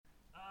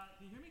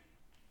Can you hear me?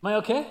 Am I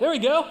okay? There we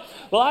go.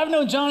 Well, I've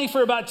known Johnny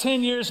for about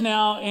 10 years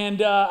now,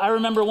 and I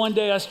remember one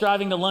day us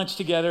driving to lunch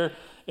together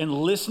and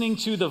listening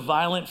to the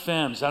Violent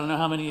Femmes. I don't know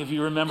how many of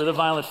you remember the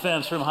Violent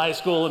Femmes from high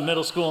school and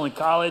middle school and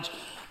college.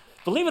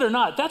 Believe it or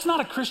not, that's not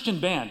a Christian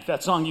band,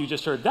 that song you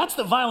just heard. That's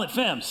the Violent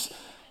Femmes.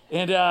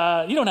 And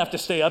you don't have to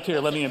stay up here,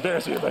 let me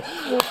embarrass you. But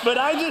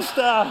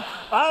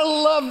I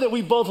love that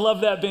we both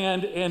love that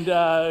band, and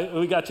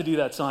we got to do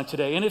that song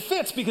today. And it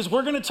fits because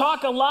we're going to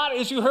talk a lot,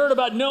 as you heard,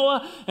 about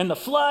Noah and the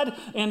flood.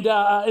 And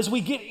as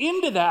we get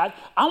into that,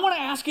 I want to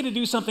ask you to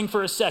do something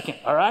for a second,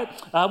 all right?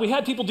 We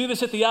had people do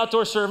this at the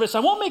outdoor service. I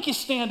won't make you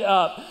stand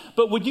up,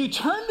 but would you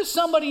turn to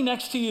somebody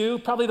next to you,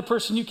 probably the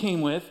person you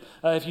came with,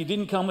 if you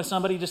didn't come with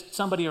somebody, just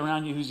somebody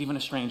around you who's even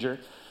a stranger,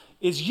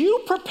 is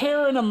you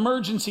prepare an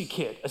emergency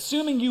kit.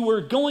 Assuming you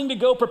were going to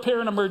go prepare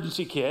an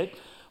emergency kit,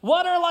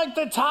 what are like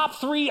the top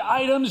 3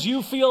 items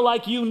you feel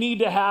like you need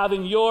to have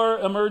in your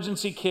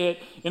emergency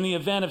kit in the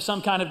event of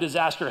some kind of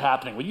disaster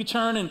happening? Will you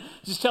turn and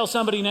just tell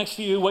somebody next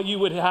to you what you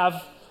would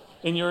have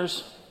in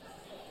yours?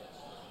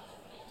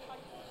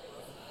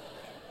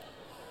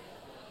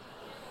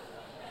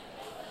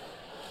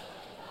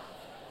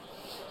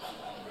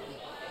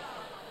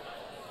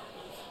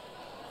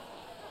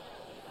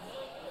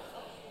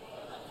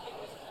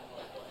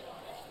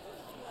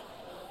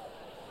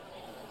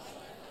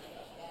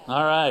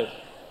 All right.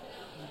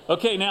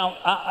 Okay, now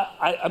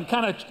I'm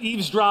kind of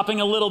eavesdropping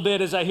a little bit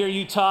as I hear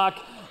you talk,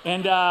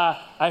 and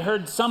I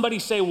heard somebody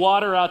say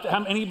water out there.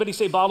 Anybody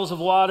say bottles of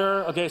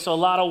water? Okay, so a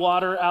lot of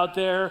water out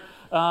there.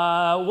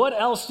 What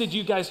else did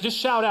you guys, just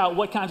shout out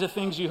what kinds of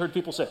things you heard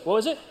people say. What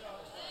was it?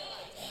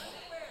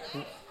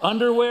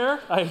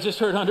 Underwear. I just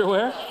heard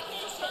underwear.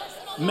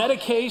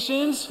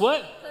 Medications.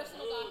 What?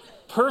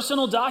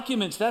 Personal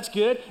documents. That's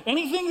good.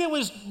 Anything that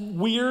was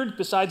weird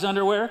besides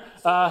underwear?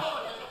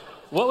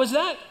 What was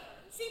that?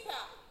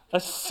 CPAP. A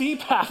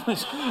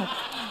CPAP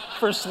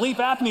for sleep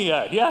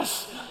apnea,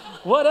 yes.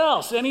 What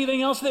else?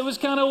 Anything else that was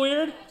kind of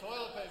weird?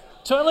 Toilet paper.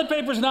 Toilet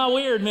paper's not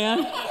weird,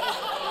 man.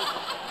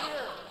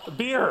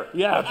 Beer.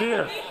 Yeah,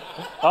 beer.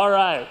 All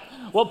right.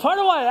 Well, part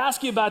of why I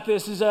ask you about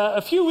this is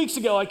a few weeks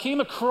ago, I came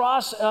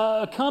across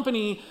a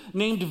company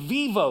named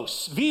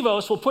Vivos.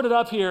 Vivos, we'll put it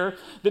up here,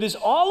 that is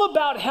all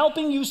about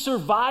helping you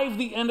survive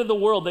the end of the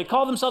world. They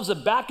call themselves a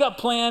backup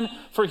plan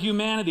for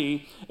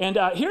humanity. And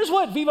here's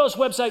what Vivos'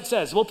 website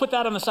says. We'll put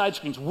that on the side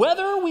screens.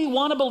 Whether we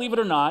want to believe it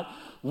or not,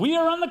 we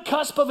are on the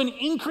cusp of an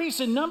increase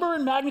in number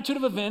and magnitude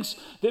of events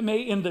that may,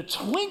 in the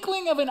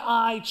twinkling of an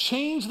eye,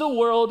 change the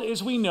world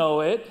as we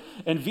know it.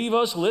 And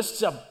Vivos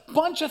lists a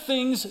bunch of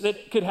things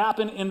that could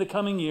happen in the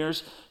coming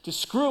years to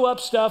screw up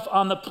stuff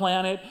on the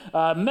planet,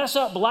 mess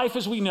up life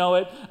as we know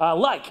it,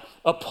 like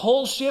a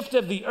pole shift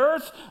of the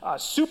earth,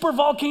 super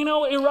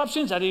volcano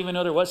eruptions. I didn't even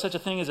know there was such a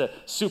thing as a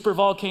super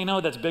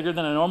volcano that's bigger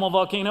than a normal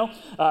volcano.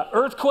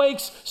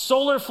 Earthquakes,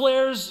 solar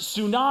flares,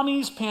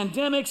 tsunamis,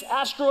 pandemics,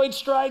 asteroid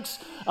strikes.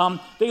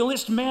 They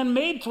list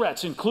man-made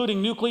threats,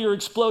 including nuclear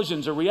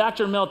explosions, a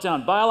reactor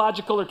meltdown,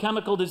 biological or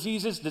chemical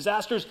diseases,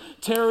 disasters,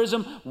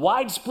 terrorism,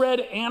 widespread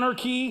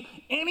anarchy.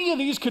 Any of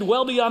these could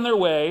well be on their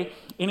way.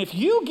 And if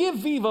you give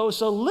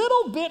Vivos a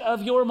little bit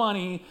of your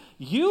money,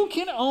 you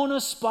can own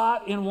a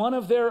spot in one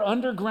of their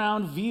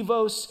underground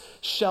Vivos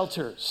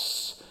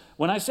shelters.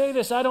 When I say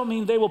this, I don't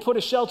mean they will put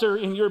a shelter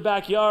in your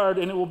backyard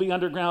and it will be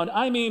underground.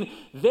 I mean,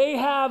 they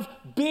have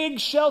big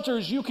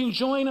shelters. You can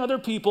join other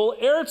people,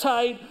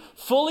 airtight,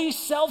 fully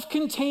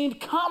self-contained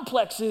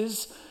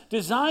complexes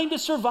designed to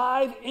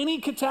survive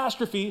any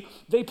catastrophe.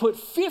 They put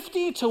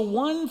 50 to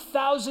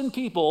 1,000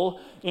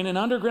 people in an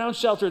underground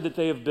shelter that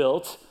they have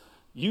built.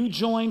 You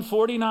join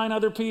 49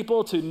 other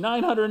people to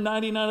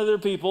 999 other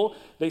people.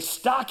 They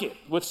stock it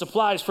with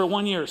supplies for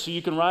 1 year so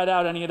you can ride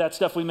out any of that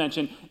stuff we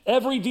mentioned.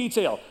 Every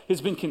detail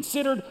has been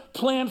considered,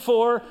 planned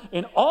for,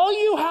 and all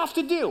you have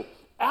to do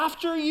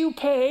after you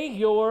pay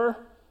your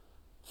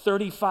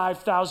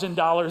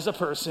 $35,000 a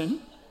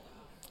person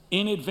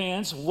in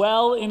advance,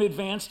 well in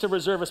advance to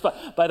reserve a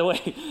spot. By the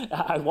way,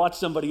 I watched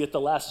somebody at the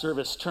last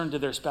service turn to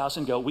their spouse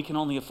and go, "We can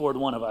only afford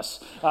one of us."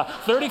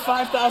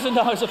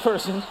 $35,000 a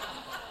person.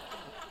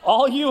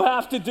 All you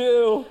have to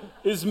do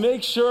is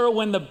make sure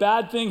when the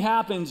bad thing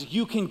happens,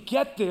 you can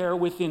get there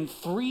within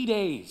 3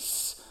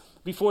 days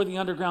before the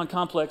underground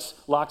complex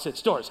locks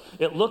its doors.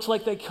 It looks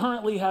like they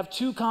currently have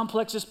 2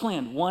 complexes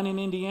planned, one in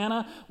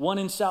Indiana, one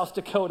in South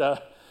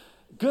Dakota.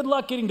 Good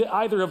luck getting to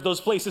either of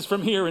those places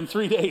from here in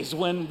 3 days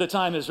when the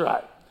time is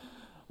right.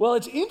 Well,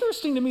 it's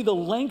interesting to me the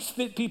lengths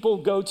that people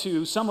go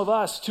to, some of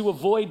us, to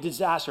avoid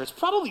disaster. It's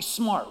probably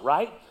smart,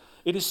 right?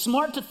 It is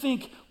smart to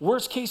think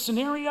worst case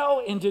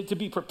scenario and to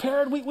be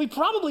prepared. We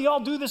probably all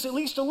do this at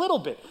least a little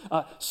bit.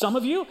 Some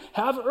of you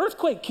have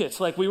earthquake kits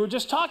like we were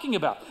just talking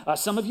about.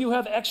 Some of you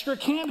have extra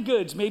canned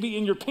goods maybe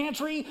in your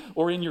pantry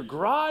or in your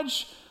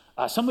garage.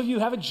 Some of you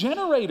have a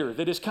generator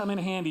that has come in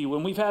handy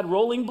when we've had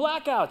rolling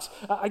blackouts.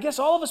 I guess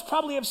all of us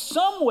probably have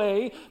some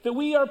way that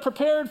we are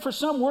prepared for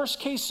some worst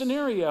case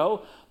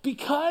scenario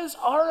because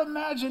our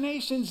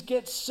imaginations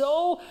get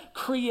so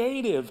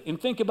creative and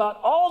think about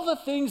all the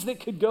things that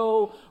could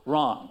go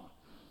wrong.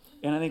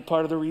 And I think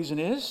part of the reason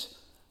is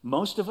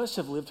most of us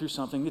have lived through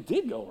something that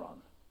did go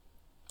wrong.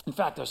 In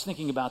fact, I was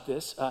thinking about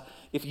this.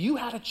 If you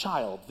had a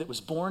child that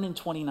was born in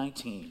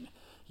 2019,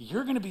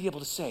 you're going to be able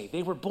to say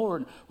they were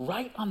born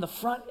right on the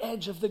front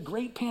edge of the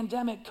great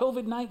pandemic,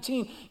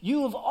 COVID-19.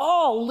 You have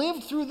all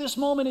lived through this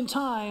moment in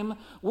time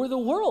where the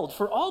world,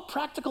 for all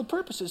practical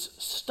purposes,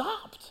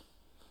 stopped.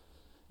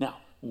 Now,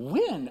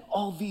 when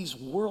all these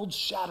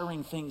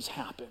world-shattering things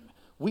happen,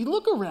 we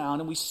look around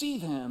and we see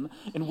them,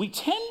 and we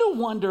tend to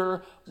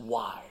wonder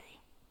why.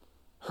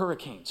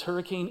 Hurricanes.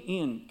 Hurricane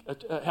Ian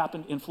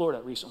happened in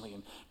Florida recently,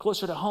 and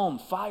closer to home,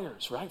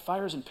 fires, right?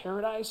 Fires in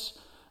Paradise,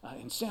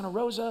 in Santa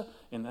Rosa,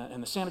 in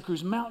the Santa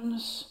Cruz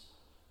Mountains.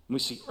 And we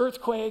see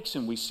earthquakes,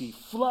 and we see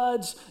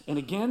floods. And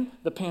again,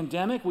 the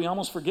pandemic, we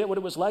almost forget what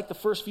it was like the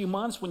first few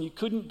months when you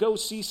couldn't go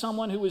see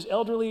someone who was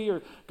elderly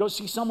or go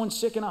see someone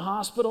sick in a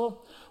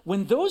hospital.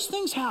 When those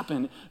things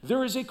happen,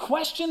 there is a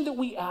question that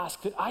we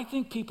ask that I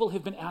think people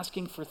have been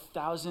asking for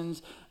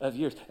thousands of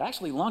years,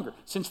 actually longer,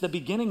 since the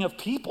beginning of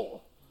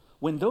people.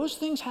 When those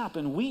things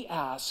happen, we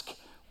ask,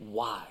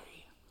 why?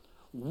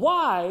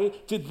 Why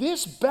did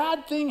this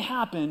bad thing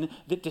happen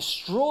that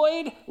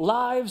destroyed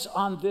lives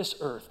on this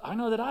earth? I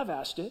know that I've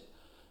asked it,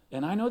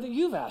 and I know that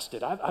you've asked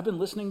it. I've been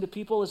listening to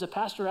people as a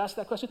pastor ask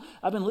that question.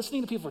 I've been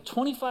listening to people for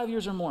 25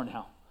 years or more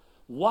now.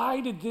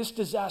 Why did this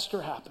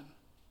disaster happen?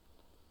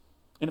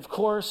 And of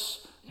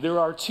course, there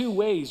are two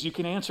ways you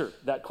can answer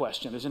that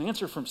question. There's an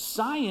answer from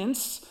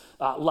science,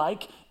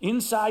 like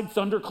inside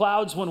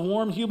thunderclouds when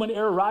warm humid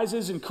air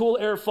rises and cool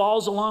air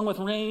falls along with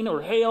rain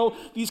or hail.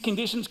 These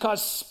conditions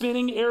cause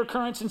spinning air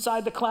currents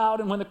inside the cloud,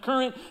 and when the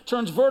current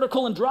turns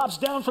vertical and drops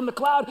down from the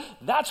cloud,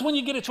 that's when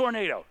you get a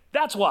tornado.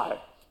 That's why.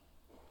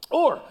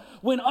 Or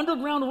when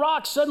underground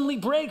rock suddenly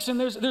breaks and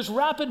there's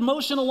rapid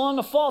motion along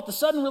a fault, the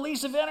sudden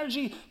release of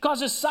energy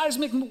causes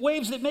seismic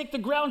waves that make the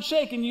ground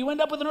shake, and you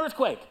end up with an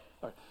earthquake.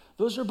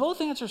 Those are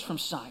both answers from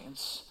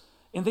science.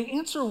 And they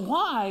answer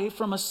why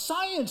from a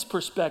science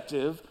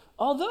perspective,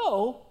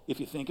 although, if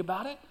you think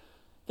about it,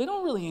 they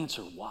don't really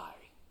answer why.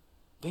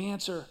 They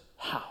answer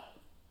how.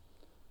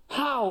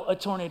 How a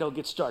tornado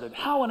gets started,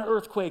 how an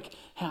earthquake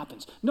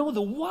happens. No,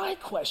 the why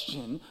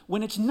question,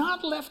 when it's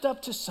not left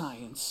up to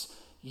science,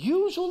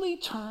 usually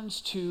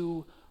turns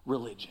to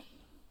religion.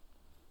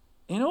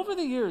 And over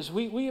the years,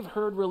 we have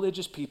heard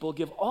religious people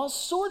give all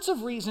sorts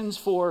of reasons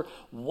for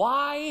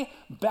why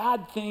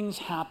bad things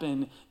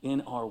happen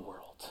in our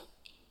world.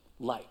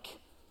 Like,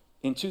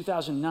 in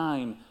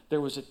 2009, there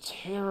was a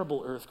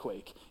terrible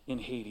earthquake in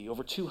Haiti.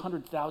 Over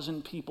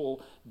 200,000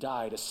 people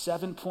died, a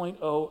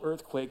 7.0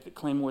 earthquake that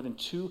claimed more than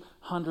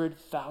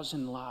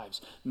 200,000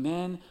 lives.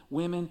 Men,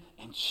 women,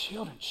 and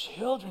children.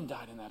 Children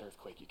died in that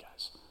earthquake, you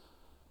guys.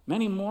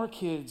 Many more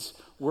kids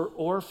were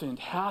orphaned.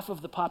 Half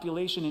of the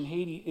population in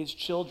Haiti is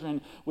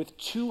children, with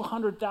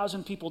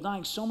 200,000 people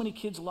dying. So many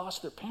kids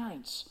lost their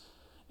parents.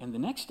 And the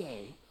next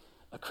day,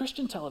 a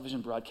Christian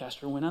television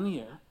broadcaster went on the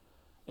air,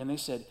 and they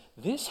said,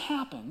 this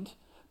happened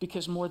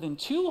because more than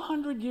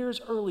 200 years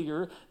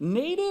earlier,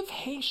 native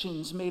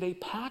Haitians made a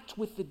pact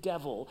with the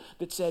devil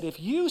that said, if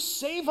you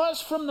save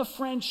us from the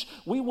French,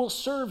 we will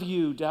serve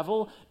you,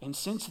 devil. And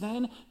since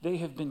then, they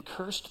have been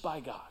cursed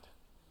by God.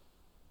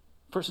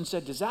 Person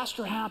said,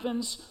 disaster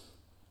happens,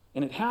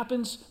 and it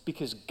happens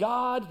because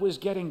God was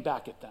getting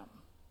back at them.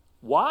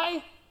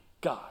 Why?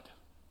 God.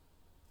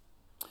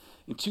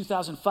 In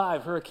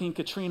 2005, Hurricane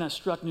Katrina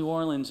struck New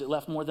Orleans. It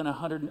left more than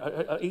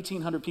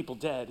 1,800 people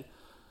dead.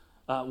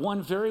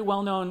 One very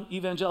well-known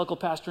evangelical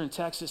pastor in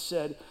Texas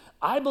said,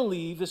 I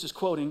believe, this is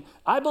quoting,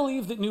 I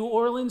believe that New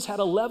Orleans had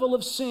a level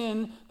of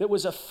sin that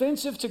was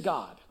offensive to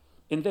God.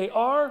 And they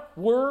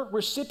were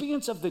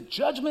recipients of the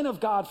judgment of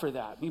God for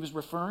that. He was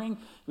referring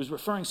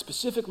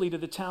specifically to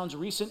the town's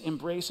recent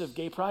embrace of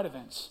gay pride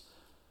events,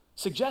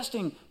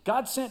 suggesting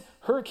God sent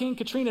Hurricane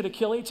Katrina to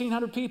kill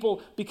 1,800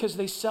 people because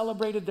they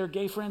celebrated their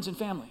gay friends and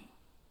family.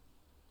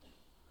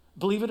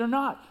 Believe it or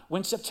not,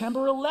 when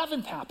September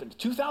 11th happened,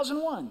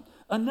 2001,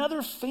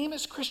 another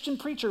famous Christian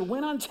preacher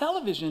went on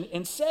television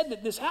and said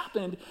that this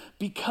happened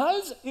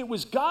because it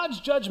was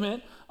God's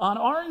judgment on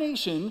our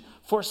nation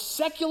for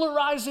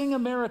secularizing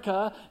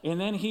America.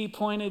 And then he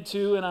pointed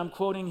to, and I'm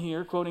quoting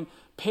here,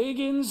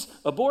 pagans,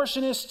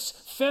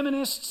 abortionists,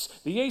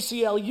 feminists, the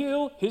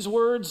ACLU, his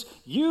words,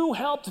 you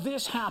helped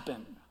this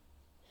happen.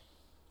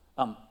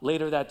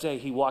 Later that day,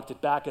 he walked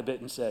it back a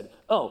bit and said,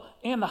 oh,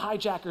 and the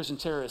hijackers and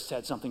terrorists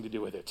had something to do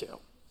with it too.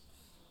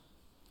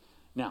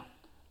 Now,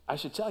 I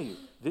should tell you,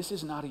 this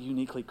is not a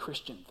uniquely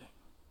Christian thing.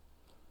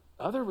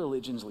 Other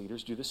religions'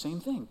 leaders do the same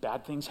thing.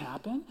 Bad things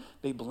happen,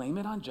 they blame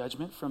it on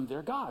judgment from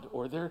their God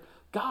or their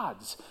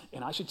gods.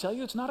 And I should tell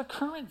you, it's not a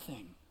current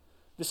thing.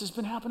 This has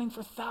been happening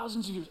for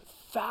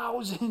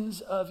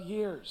thousands of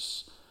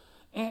years.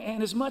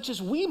 And as much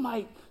as we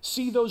might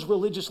see those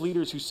religious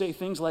leaders who say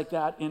things like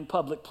that in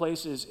public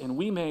places, and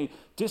we may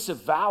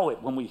disavow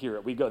it when we hear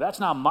it, we go,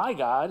 that's not my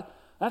God.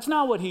 That's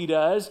not what he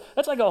does.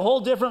 That's like a whole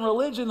different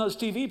religion those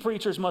TV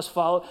preachers must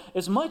follow.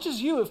 As much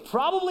as you have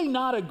probably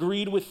not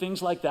agreed with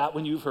things like that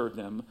when you've heard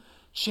them,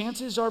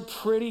 chances are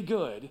pretty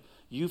good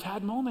you've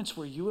had moments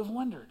where you have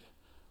wondered,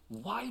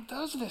 why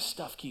does this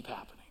stuff keep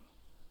happening?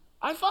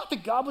 I thought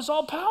that God was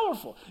all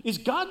powerful. Is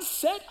God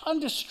set on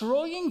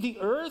destroying the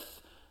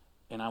earth?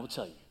 And I will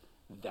tell you,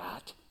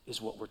 that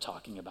is what we're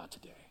talking about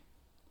today.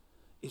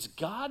 Is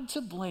God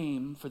to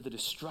blame for the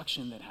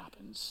destruction that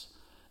happens?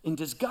 And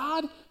does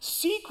God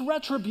seek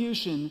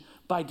retribution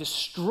by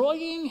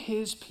destroying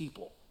his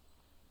people?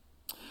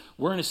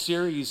 We're in a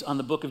series on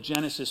the book of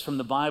Genesis from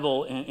the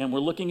Bible, and we're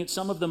looking at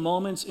some of the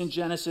moments in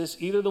Genesis,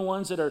 either the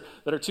ones that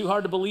are too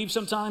hard to believe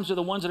sometimes or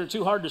the ones that are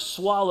too hard to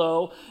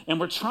swallow, and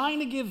we're trying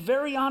to give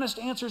very honest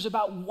answers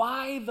about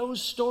why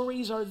those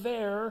stories are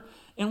there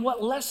and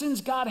what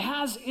lessons God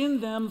has in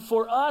them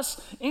for us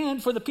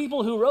and for the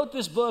people who wrote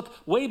this book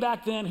way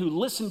back then who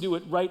listened to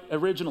it right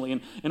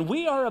originally. And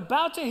we are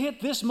about to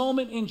hit this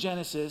moment in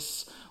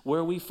Genesis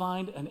where we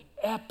find an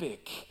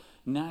epic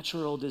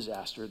natural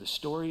disaster, the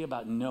story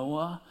about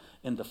Noah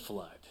and the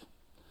flood.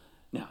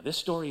 Now, this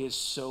story is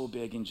so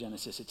big in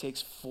Genesis. It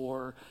takes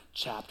 4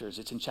 chapters.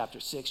 It's in chapter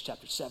 6,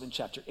 chapter 7,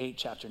 chapter 8,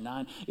 chapter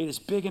 9. It is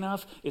big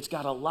enough. It's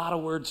got a lot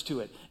of words to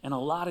it and a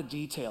lot of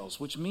details,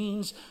 which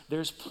means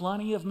there's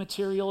plenty of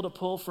material to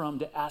pull from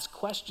to ask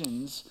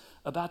questions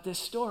about this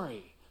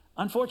story.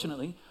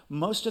 Unfortunately,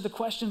 most of the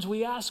questions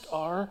we ask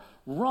are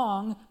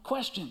wrong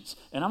questions.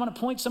 And I'm going to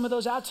point some of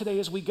those out today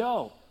as we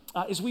go.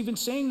 As we've been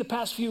saying the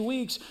past few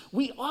weeks,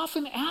 we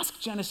often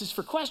ask Genesis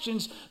for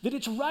questions that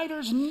its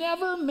writers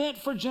never meant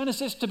for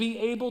Genesis to be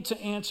able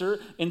to answer,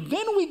 and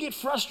then we get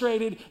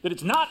frustrated that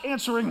it's not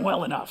answering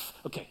well enough.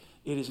 Okay,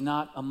 it is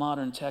not a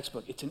modern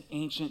textbook. It's an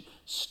ancient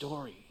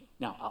story.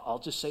 Now, I'll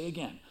just say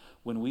again,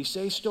 when we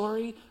say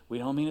story, we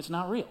don't mean it's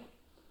not real.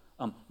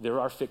 There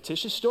are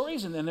fictitious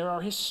stories, and then there are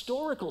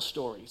historical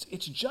stories.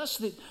 It's just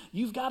that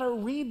you've got to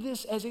read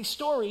this as a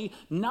story,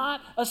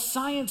 not a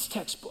science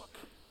textbook.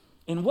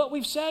 And what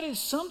we've said is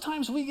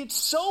sometimes we get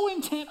so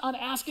intent on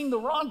asking the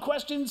wrong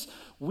questions,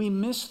 we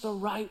miss the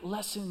right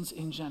lessons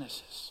in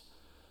Genesis.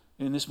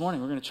 And this morning,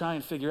 we're going to try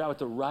and figure out what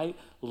the right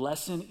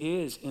lesson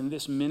is in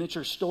this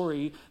miniature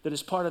story that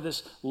is part of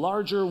this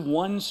larger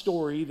one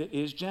story that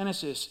is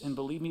Genesis. And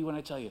believe me when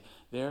I tell you,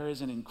 there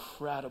is an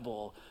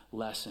incredible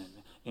lesson.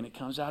 And it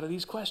comes out of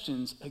these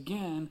questions.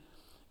 Again,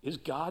 is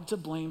God to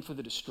blame for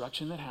the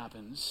destruction that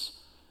happens?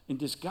 And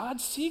does God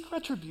seek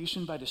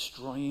retribution by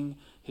destroying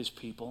his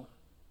people?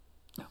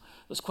 Now,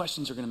 those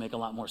questions are going to make a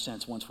lot more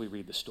sense once we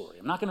read the story.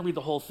 I'm not going to read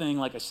the whole thing.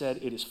 Like I said,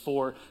 it is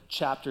 4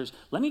 chapters.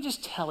 Let me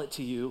just tell it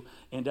to you,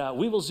 and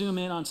we will zoom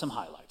in on some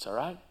highlights, all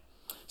right?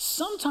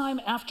 Sometime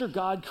after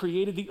God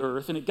created the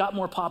earth and it got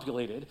more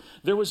populated,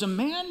 there was a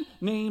man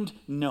named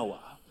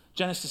Noah.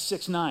 Genesis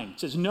 6:9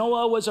 says,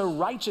 Noah was a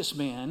righteous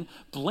man,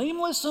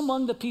 blameless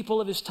among the people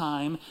of his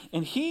time,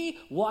 and he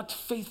walked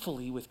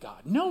faithfully with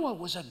God. Noah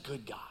was a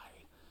good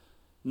guy.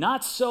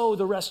 Not so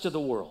the rest of the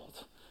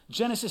world.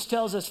 Genesis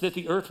tells us that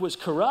the earth was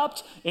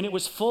corrupt and it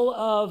was full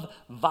of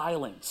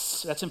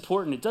violence. That's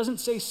important. It doesn't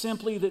say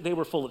simply that they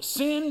were full of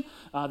sin,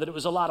 that it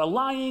was a lot of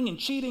lying and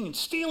cheating and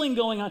stealing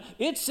going on.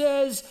 It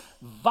says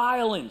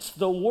violence.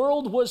 The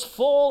world was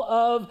full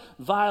of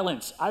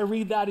violence. I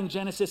read that in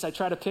Genesis. I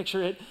try to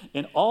picture it,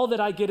 and all that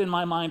I get in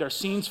my mind are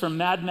scenes from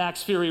Mad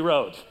Max Fury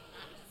Road.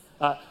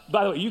 By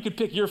the way, you could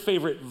pick your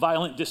favorite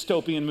violent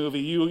dystopian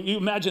movie. You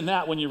imagine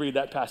that when you read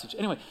that passage.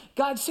 Anyway,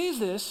 God sees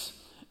this.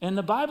 And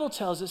the Bible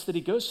tells us that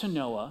he goes to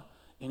Noah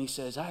and he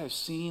says, I have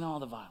seen all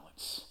the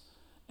violence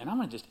and I'm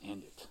going to just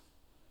end it.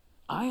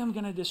 I am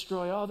going to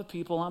destroy all the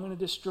people. I'm going to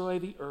destroy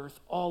the earth,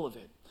 all of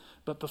it.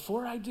 But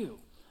before I do,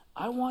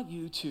 I want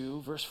you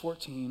to, verse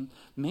 14,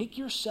 make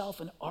yourself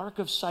an ark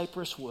of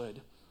cypress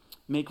wood,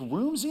 make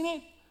rooms in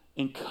it,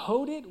 and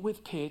coat it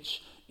with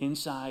pitch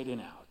inside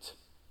and out.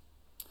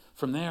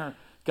 From there,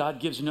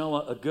 God gives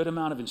Noah a good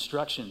amount of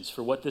instructions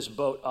for what this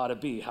boat ought to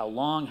be. How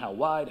long, how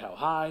wide, how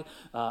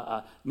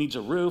high. Needs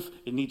a roof.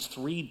 It needs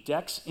 3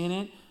 decks in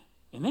it.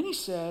 And then he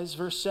says,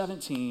 verse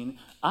 17,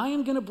 I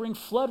am going to bring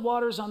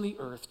floodwaters on the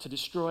earth to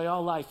destroy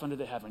all life under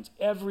the heavens.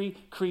 Every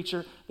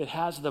creature that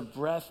has the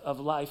breath of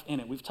life in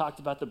it. We've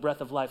talked about the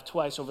breath of life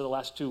twice over the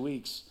last 2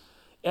 weeks.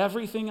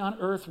 Everything on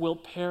earth will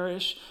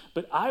perish,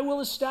 but I will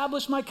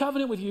establish my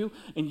covenant with you,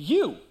 and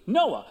you,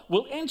 Noah,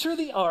 will enter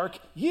the ark,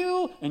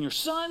 you and your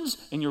sons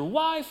and your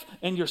wife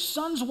and your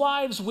sons'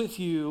 wives with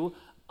you.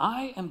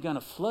 I am going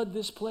to flood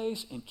this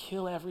place and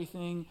kill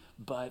everything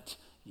but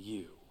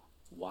you.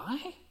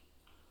 Why?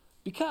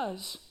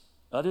 Because,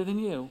 other than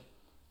you,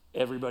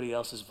 everybody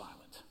else is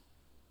violent.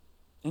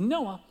 And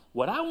Noah,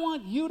 what I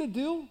want you to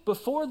do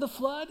before the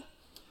flood,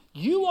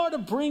 you are to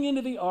bring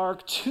into the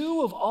ark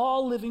 2 of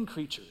all living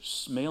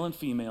creatures, male and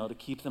female, to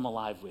keep them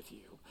alive with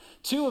you.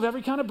 2 of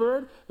every kind of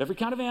bird, of every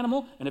kind of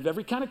animal, and of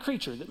every kind of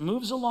creature that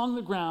moves along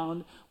the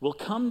ground will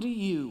come to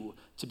you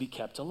to be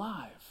kept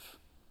alive.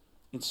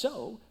 And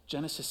so,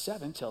 Genesis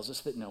 7 tells us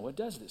that Noah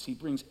does this. He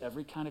brings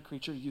every kind of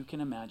creature you can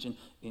imagine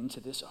into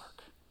this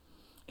ark.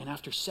 And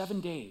after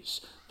 7 days,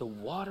 the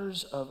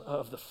waters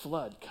of the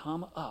flood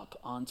come up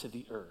onto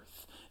the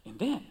earth. And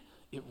then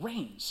it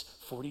rains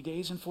 40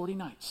 days and 40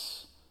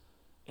 nights.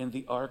 And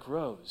the ark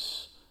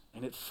rose,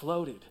 and it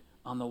floated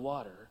on the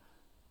water,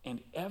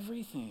 and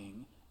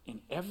everything and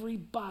every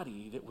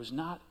body that was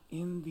not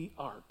in the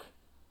ark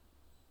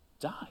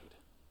died.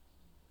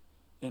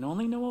 And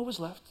only Noah was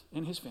left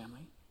and his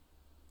family.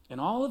 And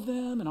all of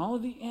them and all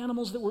of the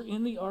animals that were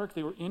in the ark,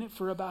 they were in it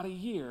for about a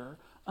year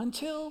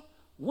until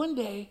one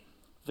day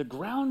the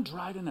ground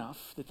dried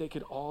enough that they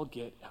could all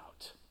get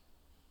out.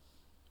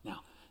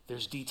 Now,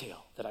 there's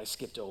detail that I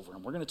skipped over,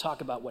 and we're going to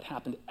talk about what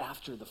happened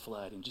after the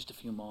flood in just a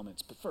few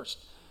moments. But first,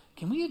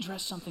 can we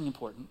address something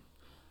important?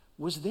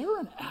 Was there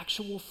an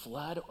actual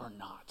flood or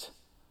not?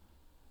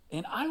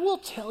 And I will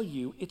tell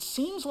you, it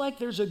seems like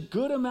there's a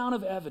good amount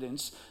of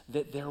evidence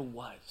that there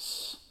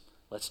was.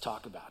 Let's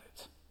talk about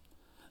it.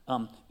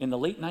 In the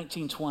late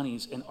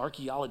 1920s, an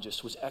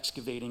archaeologist was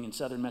excavating in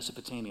southern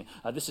Mesopotamia.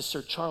 This is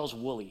Sir Charles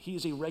Woolley. He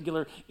is a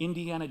regular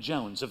Indiana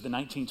Jones of the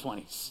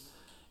 1920s.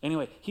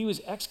 Anyway, he was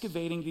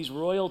excavating these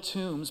royal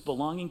tombs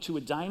belonging to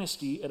a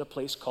dynasty at a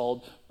place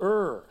called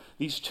Ur.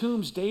 These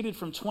tombs dated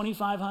from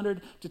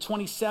 2500 to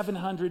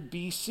 2700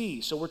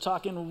 BC. So we're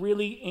talking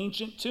really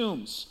ancient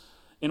tombs.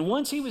 And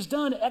once he was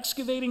done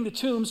excavating the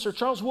tombs, Sir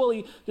Charles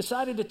Woolley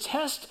decided to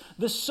test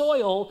the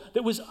soil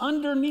that was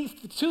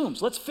underneath the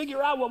tombs. Let's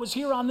figure out what was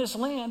here on this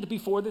land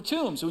before the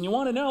tombs. When you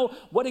want to know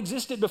what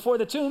existed before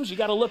the tombs, you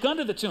got to look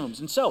under the tombs.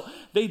 And so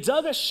they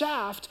dug a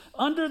shaft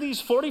under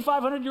these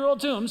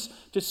 4,500-year-old tombs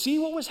to see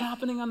what was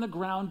happening on the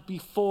ground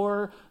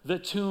before the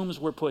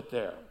tombs were put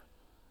there.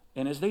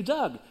 And as they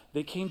dug,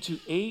 they came to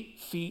 8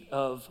 feet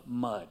of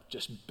mud,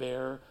 just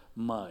bare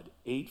mud,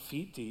 8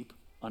 feet deep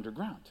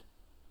underground.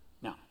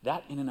 Now,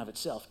 that in and of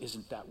itself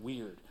isn't that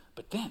weird.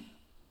 But then,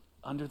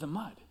 under the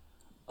mud,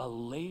 a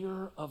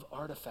layer of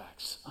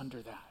artifacts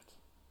under that.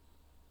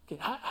 Okay,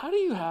 how do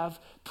you have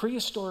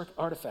prehistoric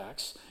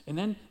artifacts, and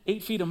then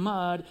 8 feet of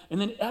mud, and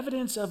then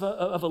evidence of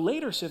a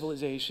later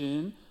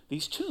civilization,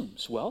 these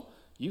tombs? Well,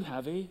 you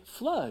have a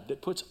flood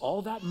that puts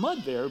all that mud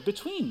there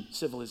between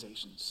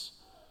civilizations.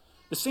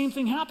 The same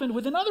thing happened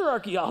with another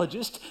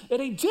archaeologist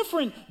at a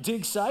different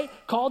dig site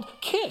called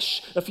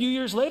Kish. A few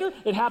years later,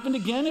 it happened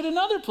again at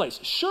another place,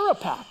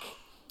 Shurapak.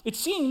 It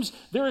seems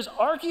there is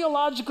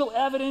archaeological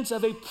evidence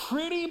of a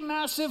pretty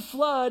massive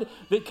flood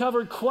that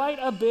covered quite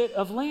a bit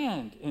of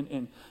land.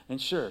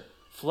 And sure,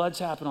 floods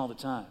happen all the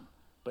time,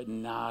 but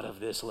not of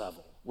this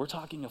level. We're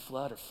talking a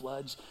flood or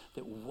floods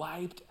that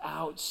wiped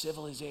out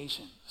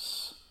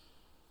civilizations.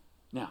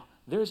 Now,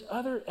 there's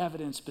other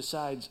evidence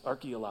besides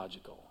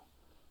archaeological.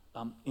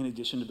 In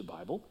addition to the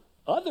Bible,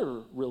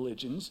 other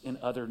religions in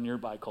other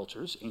nearby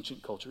cultures,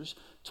 ancient cultures,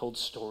 told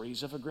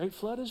stories of a great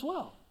flood as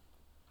well.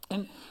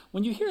 And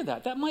when you hear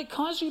that, that might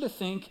cause you to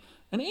think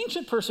an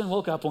ancient person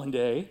woke up one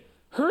day,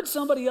 heard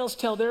somebody else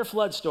tell their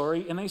flood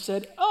story, and they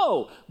said,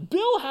 oh,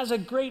 Bill has a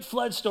great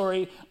flood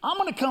story. I'm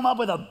going to come up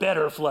with a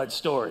better flood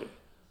story.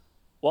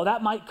 Well,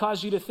 that might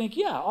cause you to think,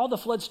 yeah, all the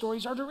flood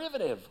stories are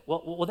derivative.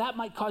 Well, that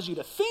might cause you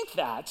to think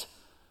that.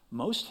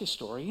 Most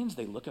historians,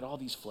 they look at all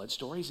these flood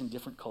stories in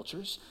different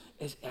cultures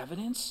as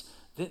evidence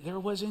that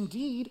there was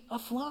indeed a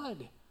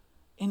flood.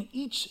 And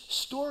each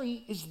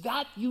story is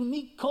that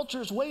unique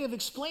culture's way of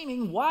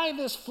explaining why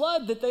this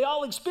flood that they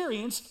all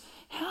experienced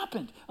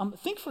happened.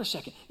 Think for a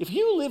second. If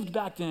you lived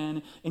back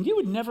then and you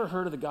had never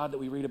heard of the God that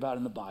we read about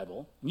in the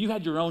Bible, and you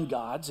had your own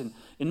gods, and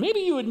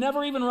maybe you had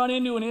never even run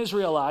into an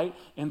Israelite,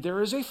 and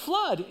there is a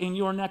flood in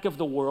your neck of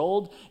the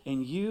world,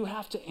 and you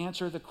have to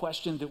answer the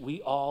question that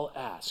we all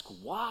ask,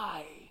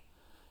 why?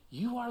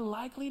 You are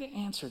likely to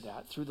answer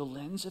that through the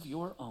lens of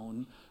your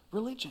own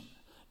religion.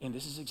 And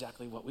this is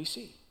exactly what we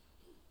see.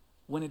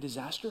 When a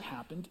disaster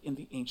happened in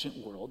the ancient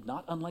world,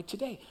 not unlike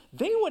today,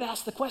 they would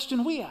ask the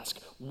question we ask,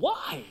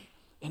 why?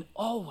 And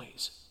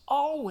always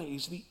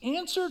the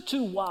answer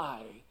to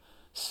why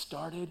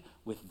started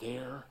with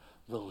their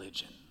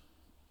religion.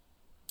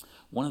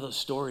 One of those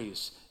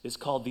stories is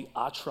called the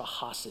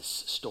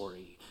Atrahasis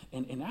story.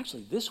 And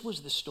actually, this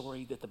was the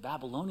story that the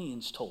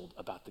Babylonians told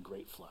about the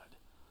Great Flood.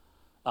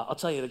 I'll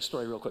tell you the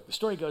story real quick. The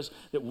story goes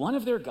that one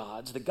of their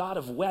gods, the god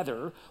of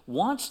weather,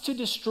 wants to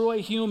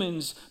destroy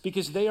humans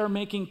because they are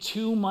making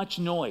too much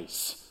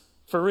noise.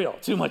 For real,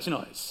 too much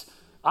noise.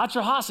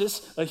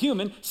 Atrahasis, a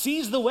human,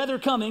 sees the weather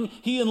coming.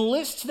 He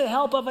enlists the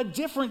help of a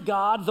different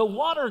god, the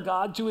water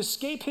god, to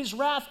escape his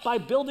wrath by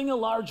building a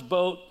large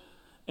boat,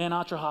 and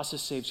Atrahasis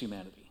saves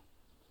humanity.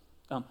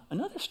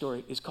 Another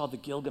story is called the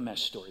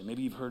Gilgamesh story.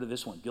 Maybe you've heard of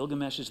this one.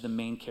 Gilgamesh is the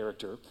main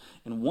character.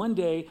 And one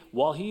day,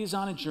 while he is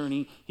on a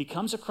journey, he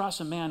comes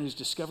across a man who's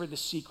discovered the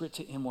secret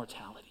to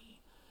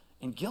immortality.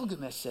 And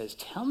Gilgamesh says,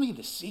 tell me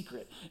the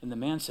secret. And the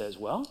man says,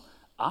 well,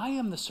 I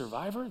am the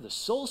survivor, the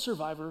sole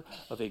survivor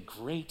of a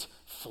great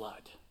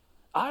flood.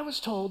 I was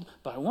told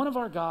by one of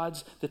our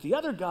gods that the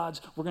other gods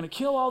were going to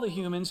kill all the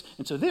humans,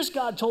 and so this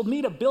god told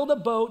me to build a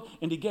boat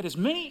and to get as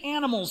many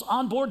animals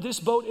on board this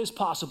boat as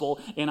possible,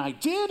 and I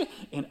did,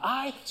 and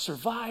I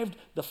survived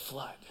the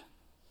flood.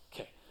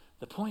 Okay,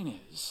 the point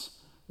is,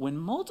 when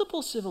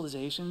multiple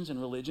civilizations and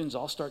religions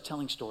all start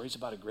telling stories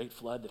about a great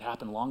flood that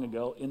happened long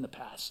ago in the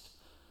past,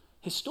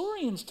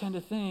 historians tend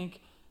to think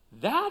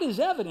that is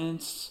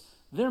evidence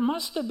there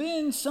must have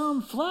been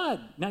some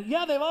flood. Now,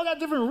 yeah, they've all got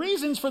different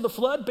reasons for the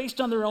flood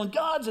based on their own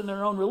gods and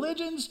their own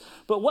religions,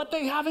 but what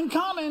they have in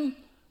common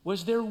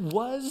was there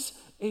was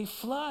a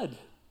flood.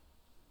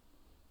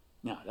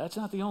 Now, that's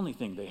not the only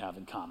thing they have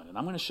in common, and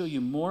I'm going to show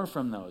you more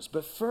from those.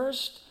 But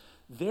first,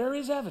 there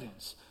is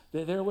evidence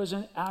that there was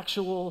an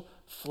actual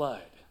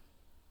flood.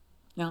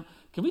 Now,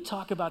 can we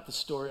talk about the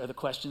story or the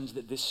questions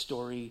that this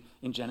story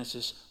in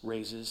Genesis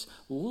raises?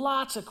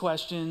 Lots of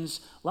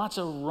questions, lots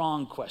of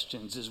wrong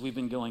questions as we've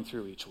been going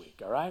through each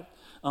week, all right?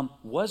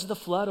 Was the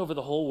flood over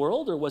the whole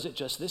world, or was it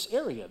just this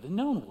area, the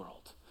known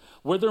world?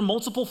 Were there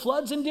multiple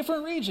floods in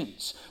different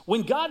regions?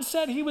 When God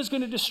said he was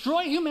going to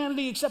destroy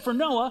humanity except for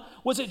Noah,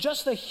 was it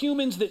just the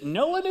humans that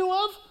Noah knew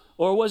of,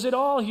 or was it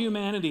all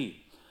humanity?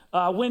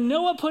 When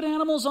Noah put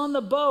animals on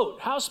the boat,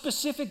 how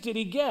specific did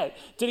he get?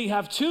 Did he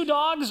have 2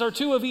 dogs or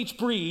 2 of each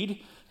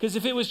breed? Because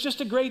if it was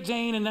just a Great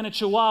Dane and then a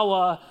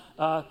Chihuahua,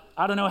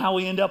 I don't know how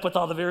we end up with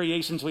all the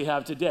variations we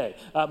have today.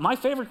 My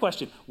favorite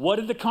question, what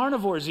did the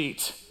carnivores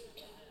eat?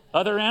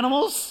 Other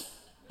animals?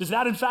 Does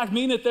that in fact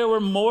mean that there were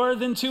more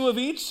than 2 of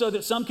each so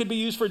that some could be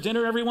used for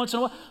dinner every once in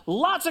a while?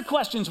 Lots of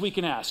questions we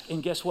can ask.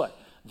 And guess what?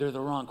 They're the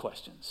wrong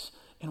questions.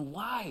 And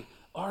why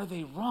are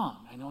they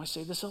wrong? I know I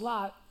say this a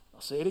lot.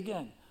 I'll say it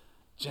again.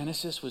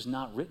 Genesis was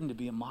not written to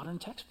be a modern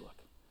textbook.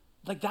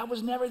 Like, that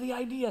was never the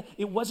idea.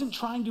 It wasn't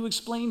trying to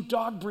explain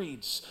dog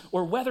breeds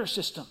or weather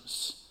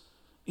systems.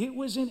 It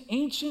was an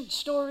ancient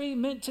story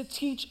meant to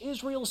teach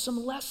Israel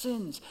some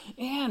lessons.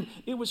 And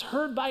it was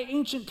heard by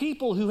ancient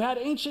people who had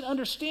ancient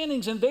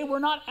understandings, and they were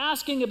not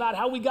asking about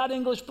how we got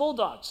English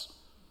bulldogs.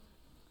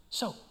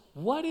 So,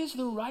 what is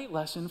the right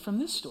lesson from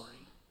this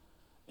story?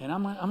 And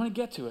I'm going to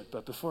get to it,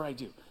 but before I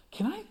do,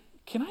 can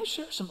I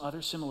share some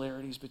other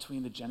similarities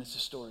between the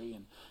Genesis story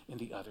and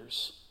the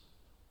others?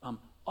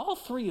 All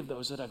 3 of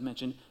those that I've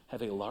mentioned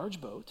have a large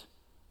boat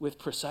with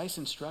precise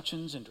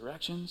instructions and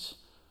directions.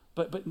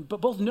 But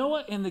both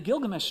Noah and the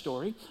Gilgamesh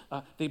story,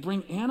 they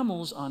bring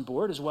animals on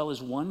board as well as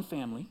one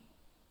family.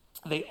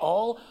 They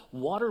all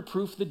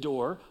waterproof the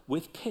door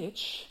with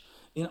pitch.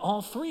 In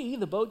all 3,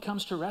 the boat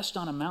comes to rest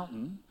on a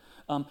mountain.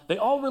 They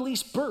all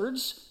release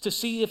birds to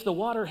see if the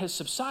water has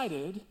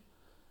subsided.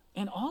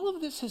 And all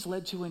of this has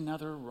led to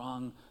another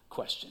wrong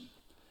question.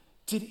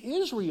 Did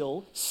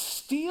Israel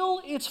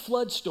steal its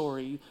flood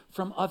story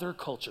from other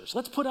cultures?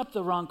 Let's put up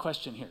the wrong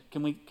question here.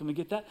 Can we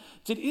get that?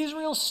 Did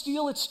Israel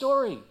steal its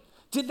story?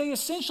 Did they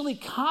essentially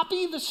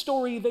copy the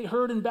story they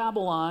heard in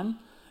Babylon,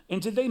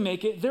 and did they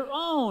make it their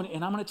own?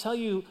 And I'm going to tell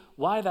you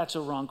why that's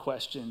a wrong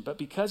question. But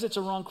because it's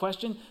a wrong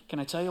question, can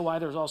I tell you why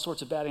there's all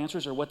sorts of bad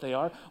answers or what they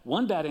are?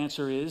 One bad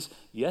answer is,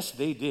 yes,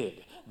 they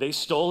did. They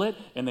stole it,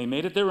 and they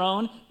made it their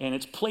own, and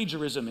it's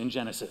plagiarism in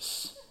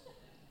Genesis.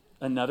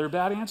 Another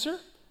bad answer,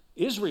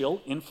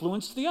 Israel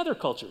influenced the other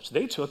cultures.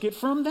 They took it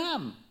from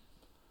them.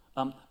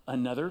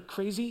 Another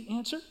crazy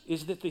answer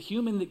is that the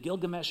human that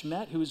Gilgamesh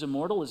met, who is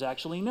immortal, is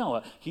actually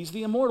Noah. He's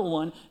the immortal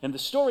one, and the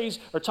stories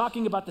are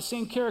talking about the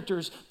same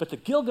characters, but the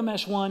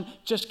Gilgamesh one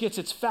just gets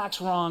its facts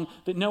wrong,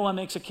 that Noah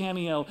makes a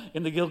cameo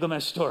in the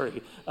Gilgamesh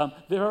story.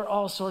 There are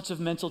all sorts of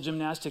mental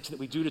gymnastics that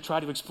we do to try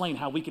to explain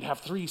how we could have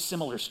 3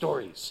 similar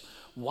stories.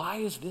 Why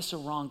is this a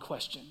wrong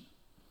question?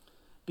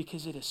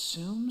 Because it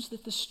assumes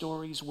that the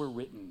stories were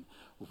written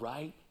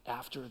right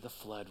after the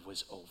flood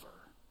was over.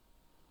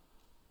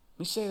 Let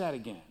me say that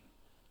again.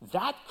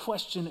 That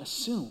question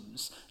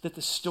assumes that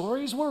the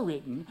stories were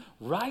written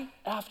right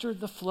after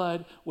the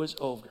flood was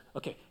over.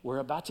 Okay, we're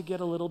about to get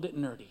a little bit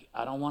nerdy.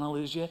 I don't want to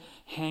lose you.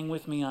 Hang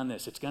with me on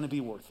this. It's going to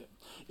be worth it.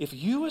 If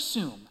you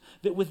assume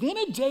that within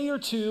a day or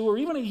 2 or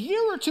even a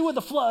year or 2 of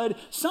the flood,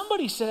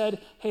 somebody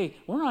said, hey,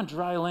 we're on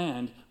dry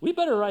land, we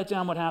better write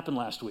down what happened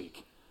last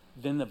week,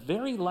 then the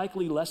very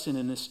likely lesson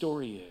in this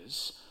story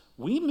is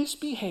we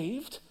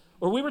misbehaved,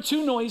 or we were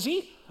too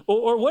noisy,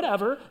 or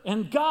whatever,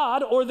 and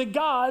God or the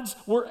gods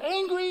were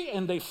angry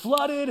and they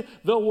flooded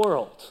the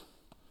world.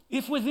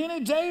 If within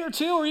a day or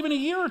 2 or even a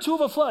year or 2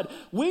 of a flood,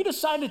 we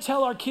decide to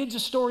tell our kids a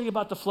story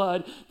about the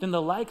flood, then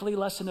the likely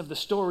lesson of the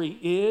story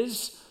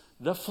is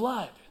the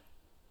flood.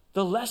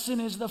 The lesson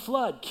is the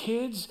flood.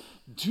 Kids,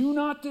 do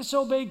not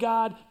disobey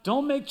God.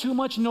 Don't make too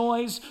much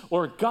noise,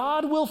 or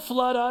God will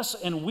flood us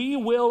and we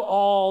will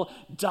all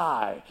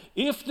die.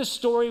 If the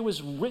story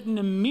was written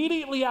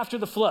immediately after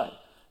the flood,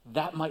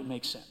 that might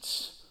make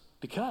sense.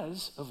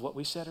 Because of what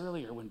we said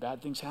earlier, when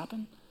bad things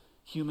happen,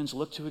 humans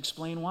look to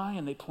explain why,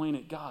 and they point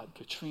at God.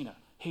 Katrina,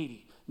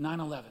 Haiti,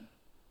 9/11.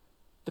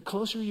 The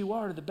closer you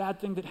are to the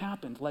bad thing that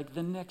happened, like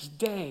the next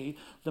day,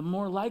 the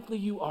more likely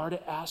you are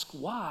to ask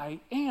why,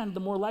 and the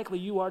more likely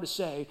you are to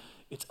say,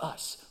 it's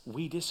us.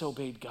 We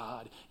disobeyed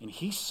God, and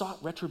he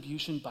sought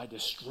retribution by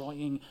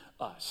destroying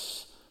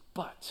us.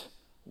 But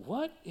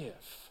what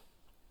if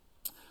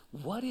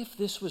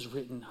this was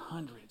written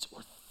hundreds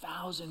or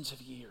thousands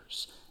of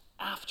years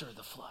after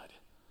the flood,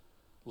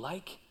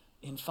 like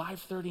in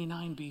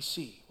 539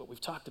 BC, what we've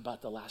talked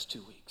about the last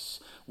 2 weeks?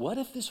 What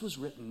if this was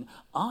written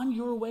on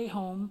your way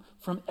home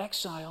from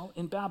exile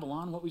in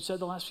Babylon, what we've said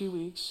the last few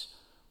weeks?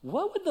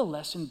 What would the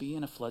lesson be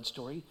in a flood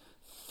story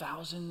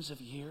thousands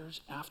of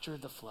years after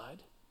the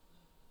flood?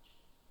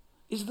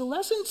 is the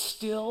lesson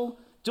still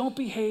don't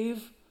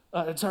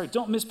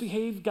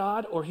misbehave,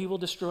 God, or he will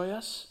destroy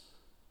us?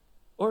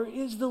 Or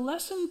is the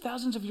lesson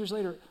thousands of years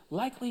later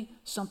likely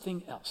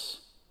something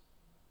else?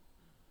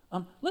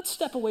 Let's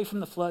step away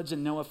from the floods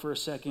and Noah for a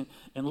second,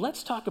 and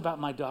let's talk about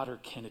my daughter,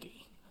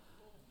 Kennedy.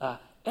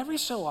 Every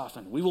so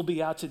often, we will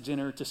be out to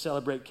dinner to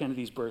celebrate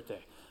Kennedy's birthday.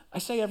 I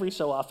say every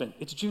so often,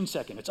 it's June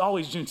 2nd. It's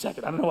always June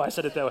 2nd. I don't know why I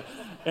said it that way.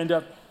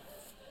 And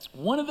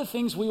one of the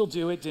things we will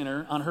do at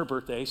dinner on her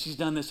birthday, she's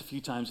done this a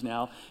few times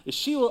now, is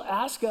she will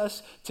ask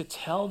us to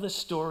tell the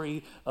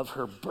story of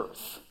her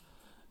birth.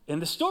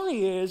 And the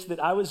story is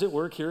that I was at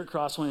work here at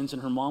Crosswinds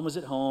and her mom was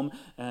at home,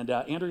 and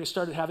Andrea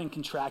started having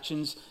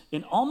contractions,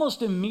 and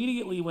almost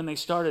immediately when they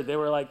started, they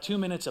were like 2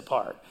 minutes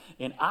apart.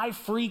 And I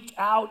freaked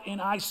out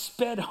and I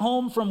sped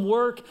home from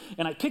work,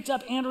 and I picked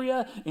up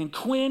Andrea and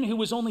Quinn, who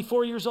was only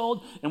 4 years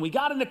old, and we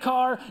got in the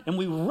car and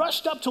we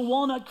rushed up to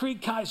Walnut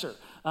Creek Kaiser.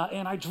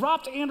 And I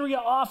dropped Andrea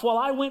off while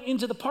I went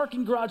into the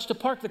parking garage to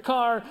park the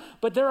car,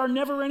 but there are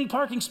never any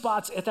parking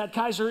spots at that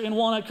Kaiser in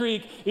Walnut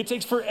Creek. It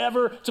takes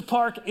forever to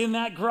park in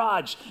that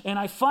garage. And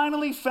I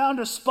finally found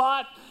a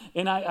spot,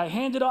 and I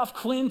handed off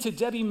Quinn to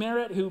Debbie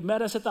Merritt, who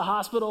met us at the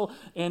hospital,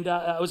 and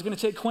I was going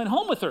to take Quinn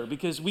home with her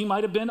because we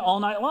might have been all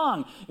night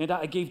long. And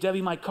I gave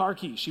Debbie my car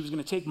keys. She was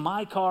going to take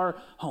my car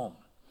home.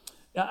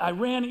 I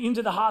ran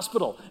into the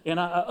hospital and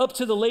up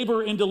to the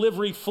labor and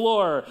delivery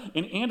floor,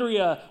 and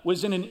Andrea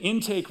was in an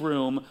intake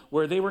room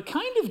where they were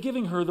kind of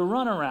giving her the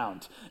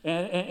runaround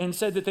and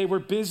said that they were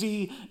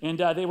busy and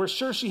they were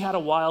sure she had a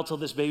while till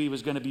this baby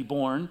was going to be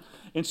born.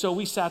 And so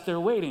we sat there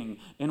waiting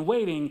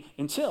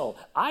until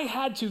I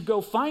had to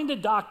go find a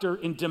doctor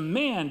and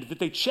demand that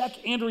they check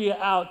Andrea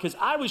out because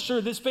I was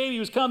sure this baby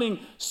was coming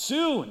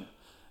soon.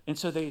 And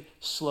so they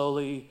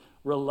slowly,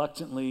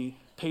 reluctantly,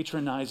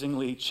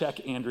 patronizingly check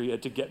Andrea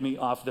to get me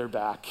off their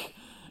back.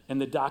 And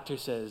the doctor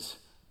says,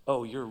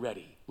 "Oh, you're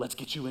ready. Let's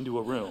get you into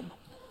a room."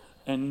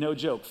 And no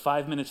joke,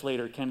 5 minutes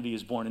later, Kennedy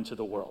is born into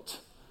the world.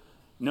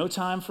 No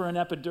time for an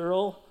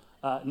epidural.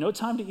 No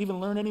time to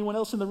even learn anyone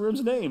else in the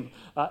room's name.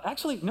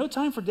 Actually, no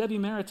time for Debbie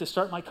Merritt to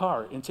start my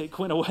car and take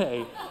Quinn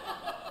away.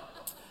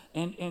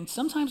 And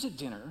sometimes at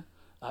dinner,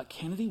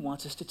 Kennedy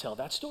wants us to tell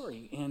that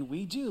story, and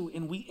we do,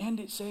 and we end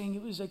it saying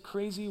it was a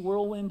crazy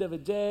whirlwind of a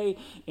day,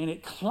 and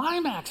it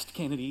climaxed,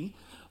 Kennedy,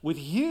 with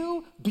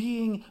you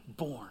being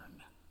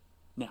born.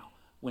 Now,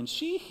 when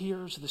she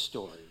hears the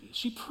story,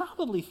 she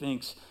probably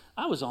thinks,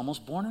 I was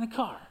almost born in a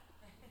car.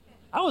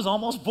 I was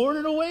almost born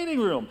in a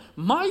waiting room.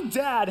 My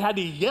dad had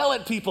to yell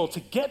at people to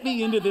get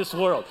me into this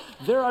world.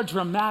 There are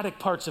dramatic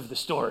parts of the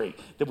story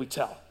that we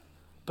tell.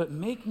 But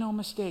make no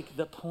mistake,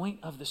 the point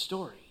of the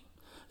story,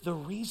 the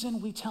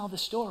reason we tell the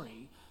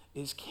story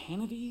is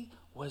Kennedy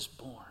was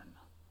born.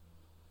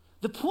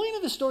 The point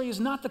of the story is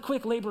not the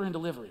quick labor and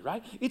delivery,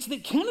 right? It's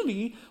that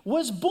Kennedy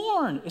was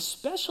born,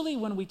 especially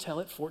when we tell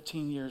it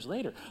 14 years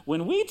later.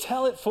 When we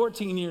tell it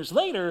 14 years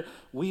later,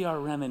 we are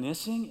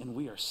reminiscing and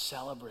we are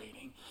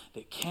celebrating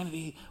that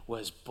Kennedy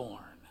was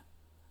born.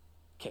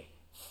 Okay,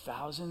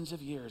 thousands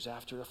of years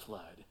after a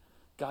flood,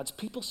 God's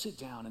people sit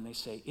down and they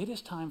say, it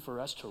is time for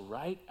us to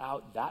write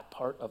out that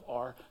part of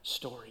our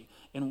story.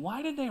 And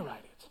why did they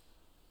write it?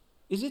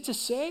 Is it to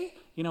say,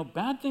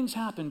 bad things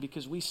happen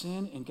because we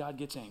sin and God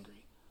gets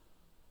angry?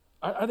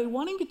 Are they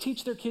wanting to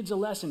teach their kids a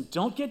lesson?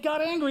 Don't get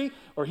God angry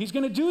or he's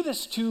going to do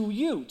this to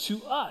you,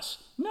 to us.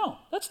 No,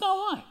 that's not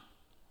why.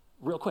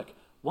 Real quick,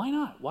 why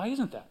not? Why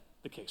isn't that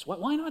the case?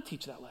 Why not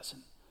teach that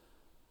lesson?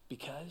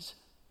 Because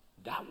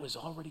that was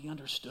already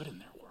understood in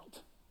their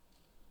world.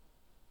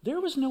 There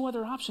was no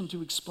other option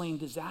to explain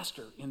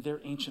disaster in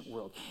their ancient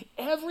world.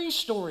 Every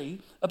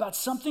story about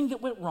something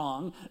that went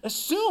wrong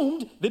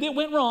assumed that it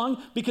went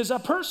wrong because a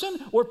person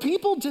or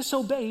people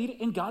disobeyed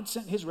and God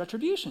sent his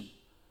retribution.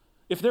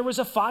 If there was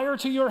a fire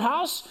to your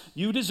house,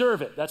 you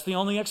deserve it. That's the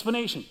only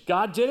explanation.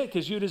 God did it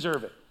because you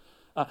deserve it.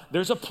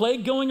 There's a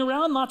plague going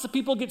around. Lots of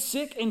people get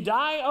sick and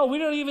die. Oh, we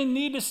don't even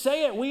need to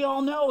say it. We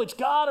all know it's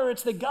God or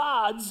it's the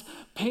gods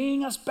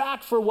paying us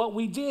back for what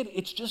we did.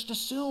 It's just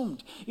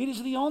assumed. It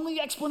is the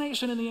only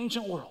explanation in the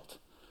ancient world.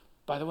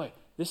 By the way,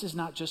 this is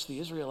not just the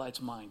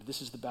Israelites' mind.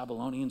 This is the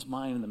Babylonians'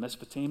 mind and the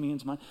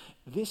Mesopotamians' mind.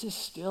 This is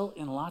still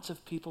in lots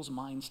of people's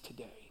minds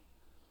today.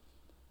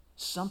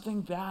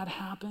 Something bad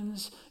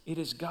happens, it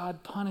is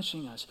God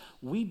punishing us.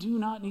 We do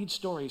not need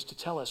stories to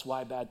tell us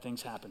why bad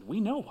things happen. We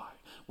know why.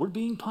 We're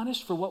being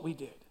punished for what we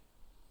did.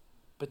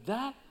 But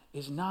that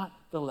is not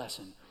the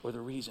lesson or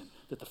the reason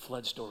that the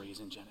flood story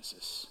is in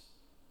Genesis.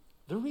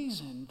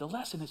 The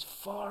lesson is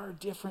far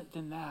different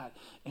than that.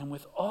 And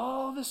with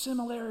all the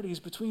similarities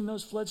between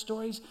those flood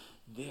stories,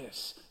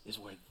 this is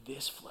where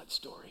this flood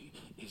story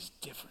is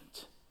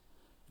different.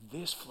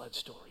 This flood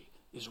story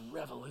is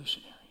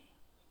revolutionary.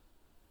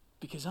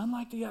 Because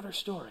unlike the other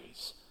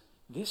stories,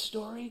 this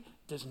story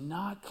does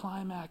not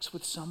climax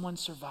with someone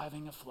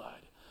surviving a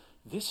flood.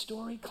 This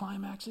story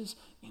climaxes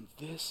in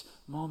this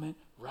moment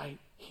right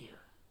here.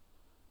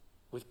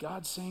 With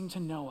God saying to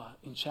Noah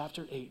in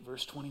chapter 8,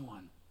 verse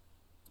 21,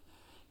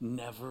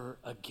 never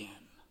again.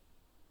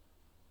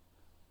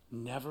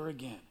 Never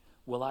again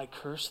will I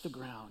curse the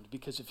ground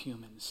because of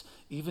humans,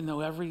 even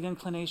though every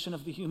inclination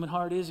of the human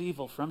heart is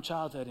evil from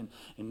childhood,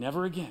 and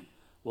never again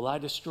will I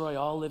destroy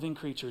all living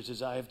creatures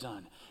as I have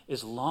done.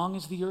 As long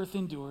as the earth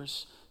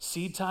endures,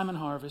 seed time and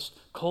harvest,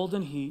 cold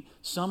and heat,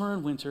 summer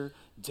and winter,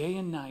 day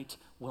and night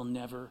will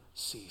never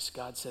cease.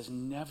 God says,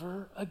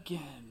 never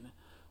again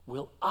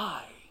will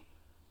I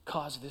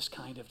cause this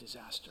kind of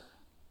disaster.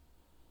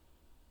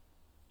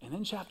 And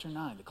then chapter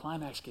 9, the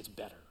climax gets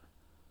better.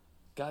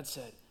 God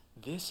said,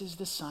 this is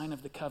the sign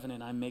of the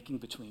covenant I'm making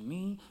between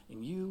me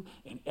and you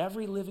and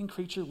every living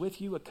creature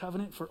with you, a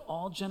covenant for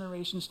all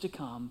generations to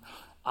come.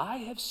 I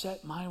have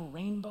set my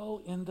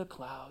rainbow in the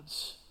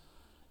clouds,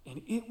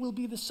 and it will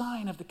be the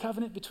sign of the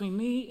covenant between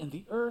me and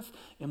the earth.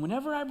 And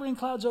whenever I bring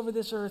clouds over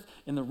this earth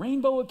and the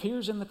rainbow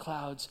appears in the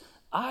clouds,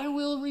 I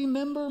will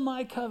remember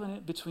my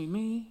covenant between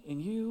me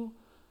and you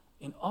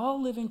and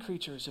all living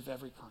creatures of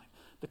every kind.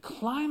 The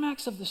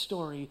climax of the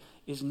story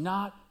is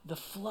not the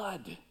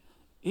flood.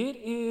 It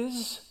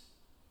is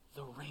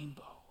the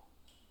rainbow.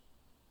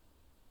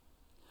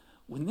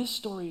 When this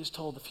story is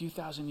told a few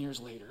thousand years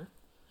later,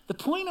 the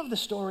point of the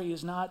story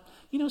is not,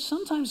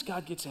 sometimes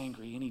God gets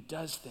angry and he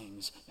does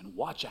things, and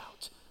watch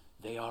out,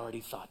 they already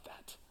thought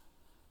that.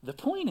 The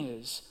point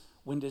is,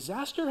 when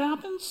disaster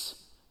happens,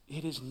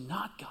 it is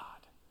not God.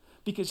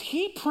 Because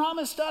he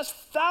promised us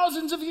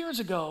thousands of years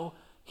ago,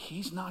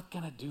 he's not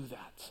going to do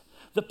that.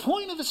 The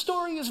point of the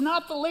story is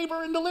not the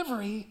labor and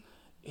delivery,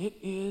 it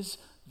is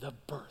the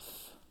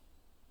birth.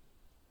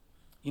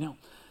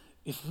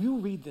 If you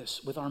read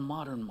this with our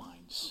modern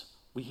minds,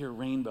 we hear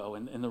rainbow,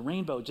 and the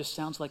rainbow just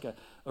sounds like a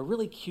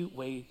really cute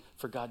way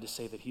for God to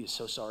say that he is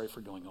so sorry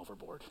for going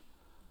overboard.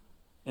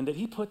 And that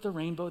he put the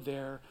rainbow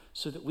there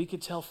so that we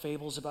could tell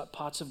fables about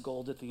pots of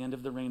gold at the end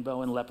of the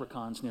rainbow and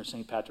leprechauns near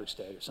St. Patrick's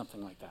Day or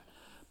something like that.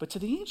 But to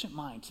the ancient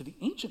mind, to the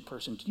ancient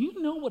person, do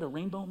you know what a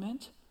rainbow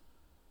meant?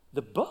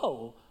 The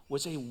bow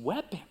was a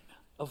weapon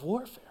of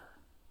warfare.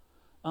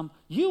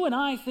 You and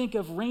I think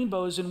of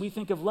rainbows and we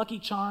think of Lucky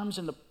Charms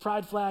and the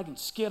pride flag and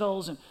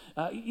Skittles, and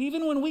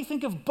even when we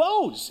think of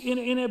bows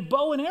in a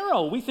bow and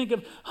arrow, we think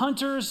of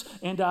hunters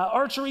and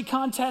archery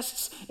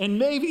contests and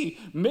maybe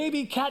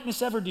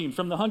Katniss Everdeen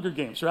from the Hunger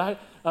Games, right?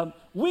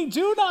 We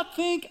do not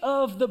think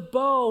of the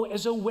bow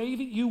as a way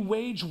that you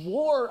wage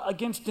war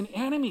against an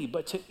enemy,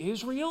 but to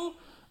Israel,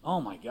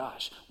 oh my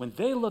gosh, when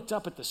they looked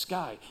up at the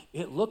sky,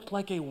 it looked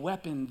like a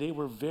weapon they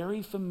were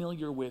very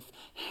familiar with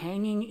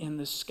hanging in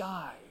the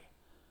sky.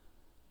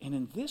 And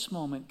in this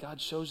moment,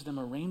 God shows them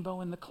a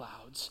rainbow in the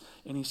clouds,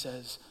 and he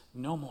says,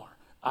 no more.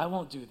 I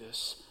won't do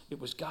this. It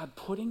was God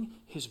putting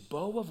his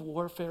bow of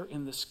warfare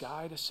in the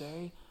sky to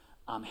say,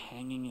 I'm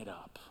hanging it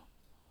up.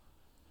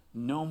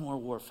 No more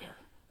warfare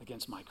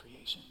against my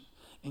creation.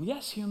 And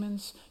yes,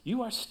 humans,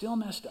 you are still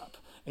messed up,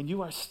 and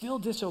you are still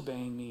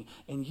disobeying me,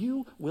 and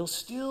you will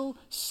still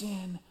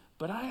sin,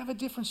 but I have a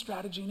different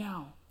strategy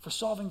now for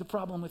solving the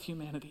problem with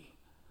humanity.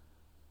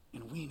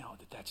 And we know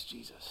that that's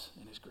Jesus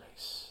and his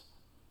grace.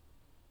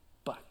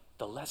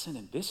 The lesson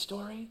in this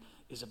story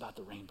is about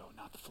the rainbow,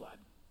 not the flood.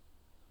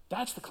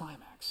 That's the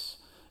climax.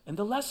 And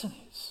the lesson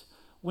is,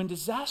 when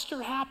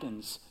disaster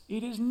happens,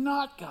 it is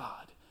not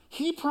God.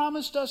 He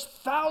promised us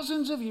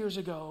thousands of years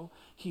ago,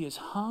 he has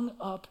hung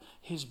up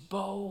his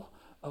bow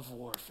of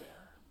warfare.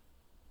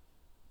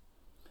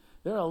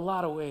 There are a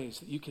lot of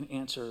ways that you can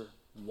answer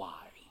why.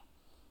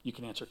 You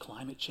can answer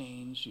climate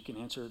change. You can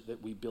answer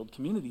that we build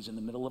communities in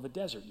the middle of a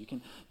desert. You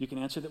can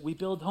answer that we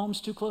build homes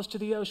too close to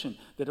the ocean,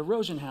 that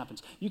erosion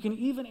happens. You can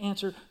even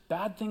answer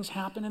bad things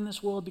happen in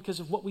this world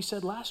because of what we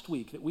said last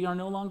week, that we are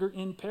no longer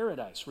in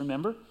paradise.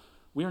 Remember?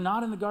 We are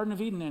not in the Garden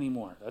of Eden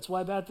anymore. That's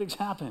why bad things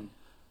happen.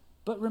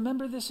 But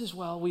remember this as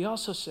well. We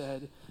also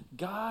said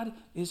God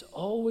is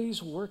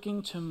always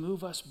working to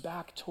move us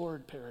back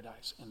toward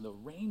paradise, and the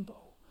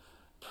rainbow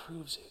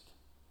proves it.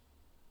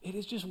 It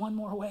is just one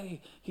more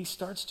way he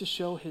starts to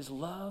show his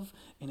love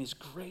and his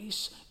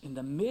grace in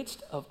the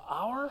midst of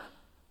our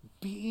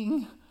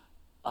being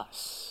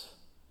us.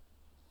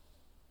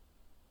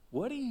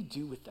 What do you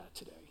do with that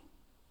today?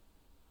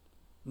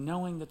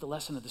 Knowing that the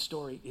lesson of the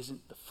story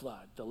isn't the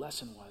flood. The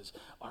lesson was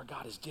our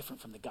God is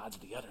different from the gods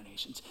of the other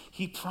nations.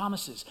 He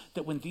promises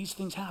that when these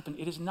things happen,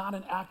 it is not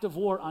an act of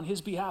war on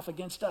his behalf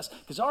against us,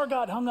 because our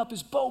God hung up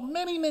his bow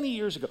many, many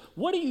years ago.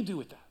 What do you do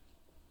with that?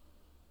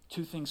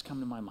 Two things come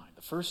to my mind.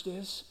 The first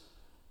is,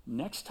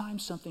 next time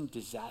something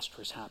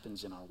disastrous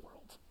happens in our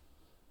world,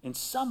 and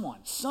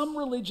some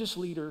religious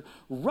leader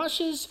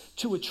rushes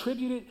to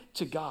attribute it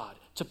to God,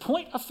 to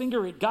point a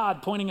finger at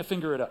God pointing a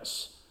finger at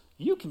us,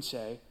 you can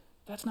say,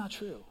 that's not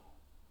true.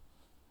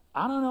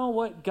 I don't know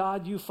what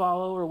God you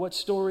follow or what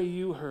story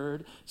you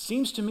heard.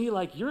 Seems to me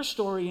like your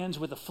story ends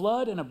with a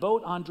flood and a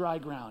boat on dry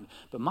ground,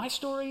 but my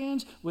story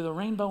ends with a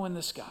rainbow in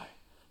the sky.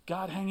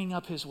 God hanging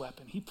up his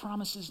weapon. He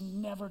promises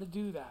never to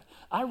do that.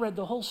 I read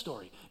the whole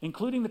story,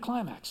 including the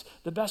climax,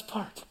 the best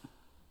part.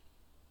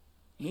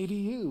 Maybe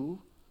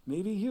you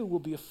will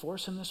be a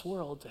force in this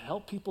world to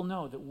help people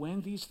know that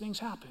when these things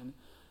happen,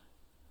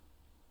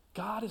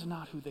 God is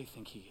not who they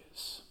think he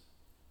is.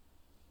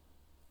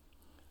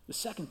 The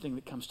second thing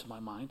that comes to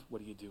my mind,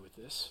 what do you do with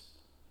this?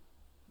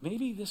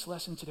 Maybe this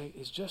lesson today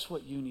is just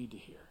what you need to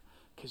hear,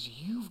 because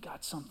you've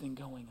got something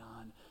going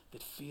on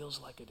that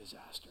feels like a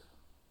disaster.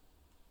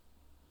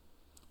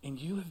 And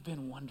you have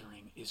been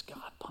wondering, is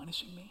God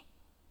punishing me?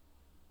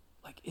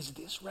 Like, is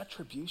this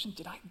retribution?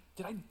 Did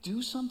I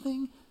do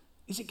something?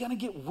 Is it going to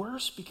get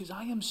worse because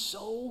I am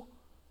so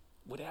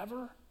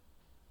whatever?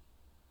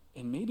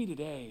 And maybe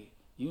today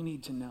you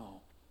need to know,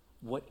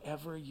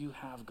 whatever you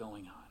have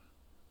going on,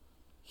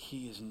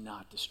 he is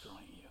not destroying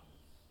you.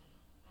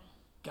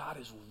 God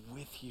is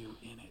with you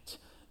in it.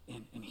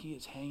 And he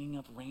is hanging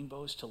up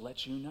rainbows to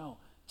let you know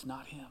it's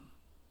not him.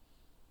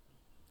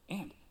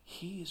 And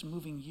he is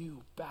moving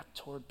you back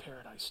toward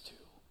paradise too.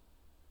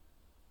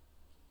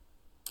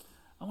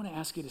 I want to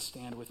ask you to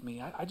stand with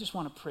me. I just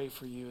want to pray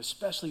for you,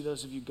 especially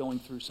those of you going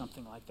through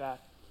something like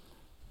that.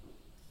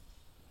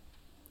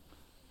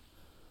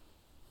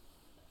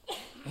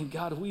 And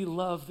God, we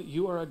love that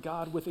you are a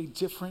God with a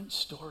different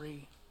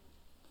story.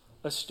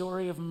 A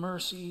story of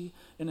mercy,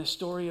 and a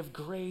story of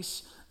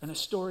grace, and a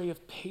story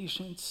of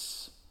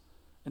patience,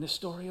 and a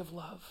story of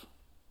love.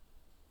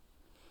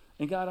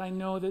 And God, I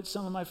know that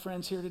some of my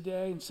friends here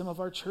today and some of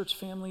our church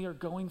family are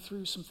going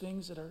through some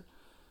things that are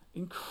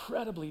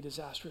incredibly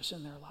disastrous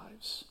in their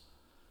lives.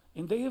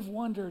 And they have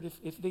wondered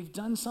if they've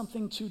done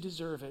something to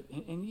deserve it.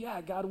 And yeah,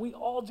 God, we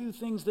all do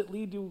things that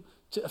lead to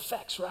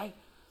effects, right?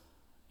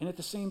 And at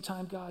the same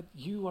time, God,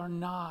 you are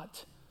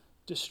not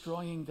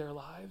destroying their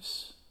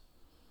lives.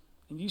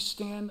 And you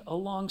stand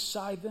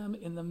alongside them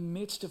in the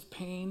midst of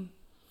pain,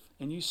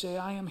 and you say,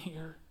 I am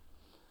here.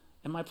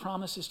 And my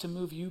promise is to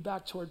move you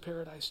back toward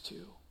paradise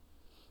too.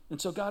 And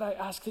so, God, I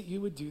ask that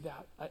you would do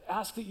that. I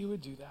ask that you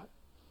would do that.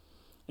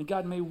 And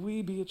God, may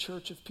we be a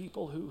church of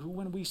people who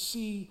when we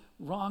see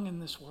wrong in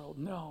this world,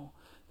 know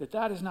that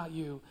that is not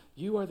you.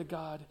 You are the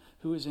God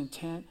who is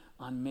intent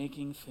on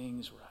making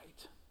things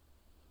right.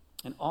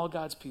 And all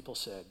God's people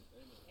said,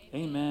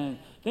 Amen.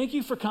 Thank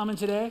you for coming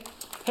today.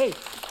 Hey,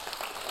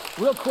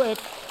 real quick,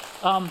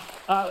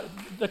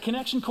 the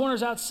connection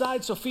corner's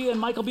outside. Sophia and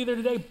Mike will be there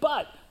today,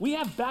 but we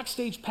have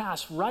Backstage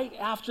Pass right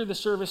after the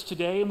service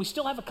today, and we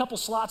still have a couple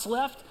slots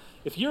left.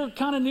 If you're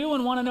kind of new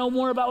and want to know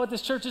more about what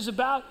this church is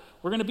about,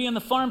 we're going to be in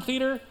the Farm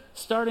Theater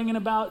starting in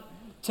about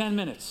 10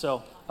 minutes.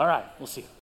 So, all right, we'll see you.